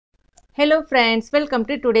Hello friends, welcome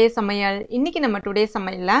to today's Samayal. இன்னைக்கு நம்ம today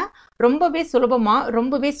சமையல்ல ரொம்பவே சுலபமா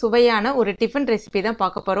ரொம்பவே சுவையான ஒரு டிஃபன் ரெசிபி தான்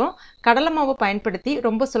பார்க்க போறோம். கடலை மாவு பயன்படுத்தி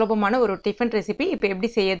ரொம்ப சுலபமான ஒரு டிஃபன் ரெசிபி இப்போ எப்படி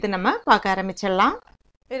செய்யறது நம்ம பார்க்க ஆரம்பிச்சிடலாம்.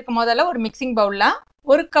 இதுக்கு முதல்ல ஒரு மிக்சிங் பவுல்ல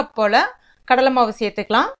 1 கப் போல கடலை மாவு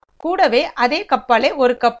சேர்த்துக்கலாம். கூடவே அதே கப்பாலே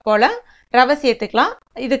 1 கப் போல ரவை சேர்த்துக்கலாம்.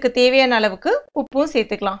 இதுக்கு தேவையான அளவுக்கு உப்பும்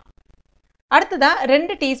சேர்த்துக்கலாம். அடுத்ததா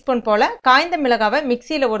 2 டீஸ்பூன் போல காய்ந்த மிளகாவை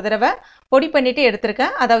மிக்சியில ஒரு தடவை பொடி பண்ணிட்டு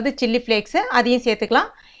எடுத்துருக்கேன். அதாவது சில்லி ஃப்ளேக்ஸ் அதையும் சேர்த்துக்கலாம்.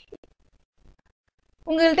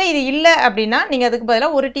 உங்கள்கிட்ட இது இல்லை அப்படின்னா நீங்கள் அதுக்கு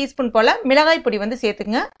பதிலாக 1 டீஸ்பூன் போல மிளகாய் பொடி வந்து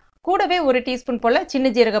சேர்த்துக்குங்க. கூடவே 1 டீஸ்பூன் போல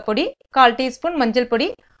சின்ன ஜீரக பொடி, 1/4 டீஸ்பூன் மஞ்சள் பொடி,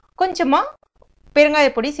 கொஞ்சமாக பெருங்காய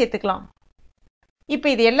பொடி சேர்த்துக்கலாம். இப்போ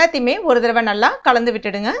இது எல்லாத்தையுமே ஒரு தடவை நல்லா கலந்து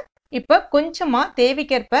விட்டுடுங்க. இப்போ கொஞ்சமாக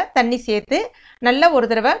தேவைக்கேற்ப தண்ணி சேர்த்து நல்லா ஒரு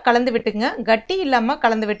தடவை கலந்து விட்டுங்க. கட்டி இல்லாமல்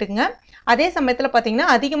கலந்து விட்டுங்க. அதே சமயத்தில் பார்த்தீங்கன்னா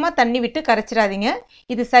அதிகமாக தண்ணி விட்டு கரைச்சிடாதீங்க.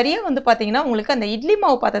 இது சரியாக வந்து பார்த்தீங்கன்னா உங்களுக்கு அந்த இட்லி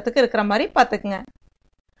மாவு பாத்திரத்துக்கு இருக்கிற மாதிரி பார்த்துக்குங்க.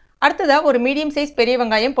 அடுத்ததாக ஒரு மீடியம் சைஸ் பெரிய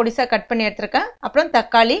வெங்காயம் பொடிசாக கட் பண்ணி எடுத்துருக்கேன். அப்புறம்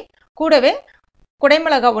தக்காளி, கூடவே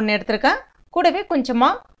குடைமிளகாய் 1 எடுத்துருக்கேன். கூடவே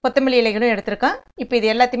கொஞ்சமாக கொத்தமல்லி இலைகளும் எடுத்துருக்கேன். இப்போ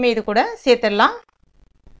இது எல்லாத்தையுமே இது கூட சேர்த்துடலாம்.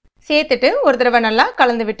 சேர்த்துட்டு ஒரு தடவை நல்லா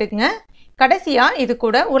கலந்து விட்டுக்குங்க. கடைசியாக இது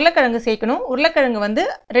கூட உருளைக்கிழங்கு சேர்க்கணும். உருளைக்கிழங்கு வந்து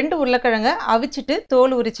 2 உருளைக்கிழங்கை அவிச்சிட்டு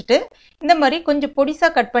தோல் உரிச்சிட்டு இந்த மாதிரி கொஞ்சம் பொடிசாக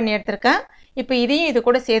கட் பண்ணி எடுத்துருக்கேன். இப்போ இதையும் இது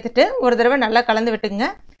கூட சேர்த்துட்டு ஒரு தடவை நல்லா கலந்து விட்டுக்குங்க.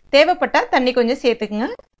 தேவைப்பட்டால் தண்ணி கொஞ்சம் சேர்த்துக்குங்க.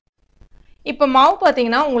 இப்போ மாவு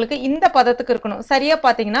பார்த்தீங்கன்னா உங்களுக்கு இந்த பதத்துக்கு இருக்கணும். சரியாக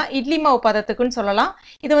பார்த்தீங்கன்னா இட்லி மாவு பதத்துக்குன்னு சொல்லலாம்.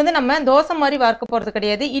 இது வந்து நம்ம தோசை மாதிரி வார்க்க போகிறது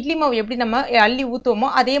கிடையாது. இட்லி மாவு எப்படி நம்ம அள்ளி ஊற்றுவோமோ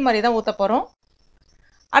அதே மாதிரி தான் ஊற்ற போகிறோம்.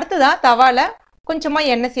 அடுத்ததாக தவாவில் கொஞ்சமாக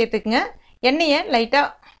எண்ணெய் சேர்த்துக்குங்க. எண்ணெயை லைட்டாக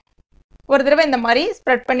ஒரு தடவை இந்த மாதிரி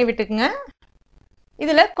ஸ்ப்ரெட் பண்ணி விட்டுக்குங்க.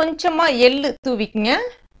 இதில் கொஞ்சமாக எள்ளு தூவிக்குங்க.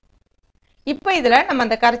 இப்போ இதில் நம்ம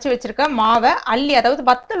அந்த கரைச்சி வச்சுருக்க மாவை அள்ளி, அதாவது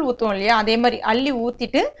வத்தல் ஊற்றுவோம் இல்லையா, அதே மாதிரி அள்ளி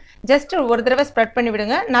ஊற்றிட்டு ஜஸ்ட் ஒரு தடவை ஸ்ப்ரெட் பண்ணி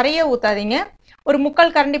விடுங்க. நிறைய ஊற்றாதீங்க. ஒரு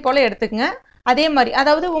 3/4 கரண்டி போல் எடுத்துக்கங்க. அதே மாதிரி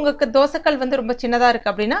அதாவது உங்களுக்கு தோசைக்கல் வந்து ரொம்ப சின்னதாக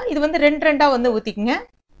இருக்குது அப்படின்னா இது வந்து 2 வந்து ஊற்றிக்குங்க.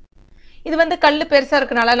 இது வந்து கல் பெருசாக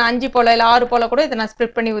இருக்கனால நான் 5 போல் இல்லை 6 போல் கூட இதை நான்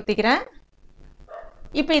ஸ்ப்ரெட் பண்ணி ஊற்றிக்கிறேன்.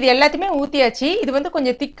 இப்போ இது எல்லாத்தையுமே ஊற்றியாச்சு. இது வந்து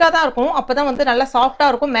கொஞ்சம் திக்காக தான் இருக்கும். அப்போ தான் வந்து நல்லா சாஃப்டாக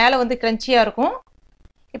இருக்கும், மேலே வந்து க்ரன்ச்சியாக இருக்கும்.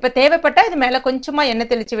 இப்போ தேவைப்பட்டால் இது மேலே கொஞ்சமாக எண்ணெய்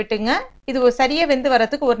தெளித்து விட்டுங்க. இது சரியாக வெந்து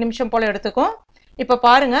வரத்துக்கு 1 நிமிஷம் போல் எடுத்துக்கும். இப்போ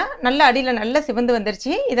பாருங்கள், நல்லா அடியில் நல்லா சிவந்து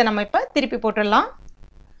வந்துருச்சு. இதை நம்ம இப்போ திருப்பி போட்டுடலாம்.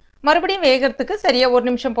 மறுபடியும் வேகிறதுக்கு சரியாக 1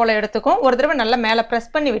 நிமிஷம் போல் எடுத்துக்கும். ஒரு தடவை நல்லா மேலே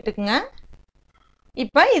ப்ரெஸ் பண்ணி விட்டுக்குங்க.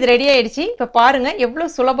 இப்போ இது ரெடி ஆகிடுச்சு. இப்போ பாருங்கள் எவ்வளோ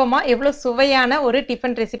சுலபமாக எவ்வளோ சுவையான ஒரு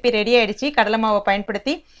டிஃபன் ரெசிபி ரெடி ஆகிடுச்சு கடலை மாவை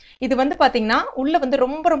பயன்படுத்தி. இது வந்து பார்த்தீங்கன்னா உள்ளே வந்து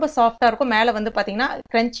ரொம்ப ரொம்ப சாஃப்டாக இருக்கும், மேலே வந்து பார்த்தீங்கன்னா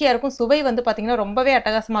க்ரன்ச்சியாக இருக்கும். சுவை வந்து பார்த்தீங்கன்னா ரொம்பவே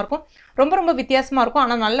அட்டகாசமாக இருக்கும், ரொம்ப வித்தியாசமாக இருக்கும்.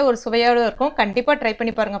 ஆனால் நல்ல ஒரு சுவையோடு இருக்கும். கண்டிப்பாக ட்ரை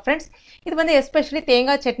பண்ணி பாருங்கள் ஃப்ரெண்ட்ஸ். இது வந்து எஸ்பெஷலி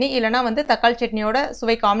தேங்காய் சட்னி இல்லைனா வந்து தக்காளி சட்னியோட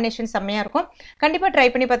சுவை காம்பினேஷன் செம்மையாக இருக்கும். கண்டிப்பாக ட்ரை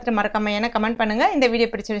பண்ணி பார்த்துட்டு மறக்காம ஏன்னா கமெண்ட் பண்ணுங்கள். இந்த வீடியோ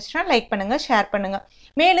பிடிச்சிருந்துச்சுன்னா லைக் பண்ணுங்கள், ஷேர் பண்ணுங்கள்.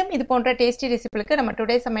 மேலும் இது போன்ற டேஸ்டி ரெசிபிகளுக்கு நம்ம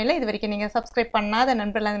டுடே சமையலில் இது வரைக்கும் நீங்கள் சப்ஸ்கிரைப் பண்ணாத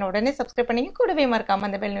நண்பர்கள் உடனே சப்ஸ்கிரைப் பண்ணிங்க. கூடவே மறக்காமல்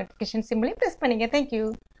அந்த பெல் நோட்டிஃபிகேஷன் சிம்பிளையும் ப்ரெஸ் பண்ணிங்க. தேங்க்யூ.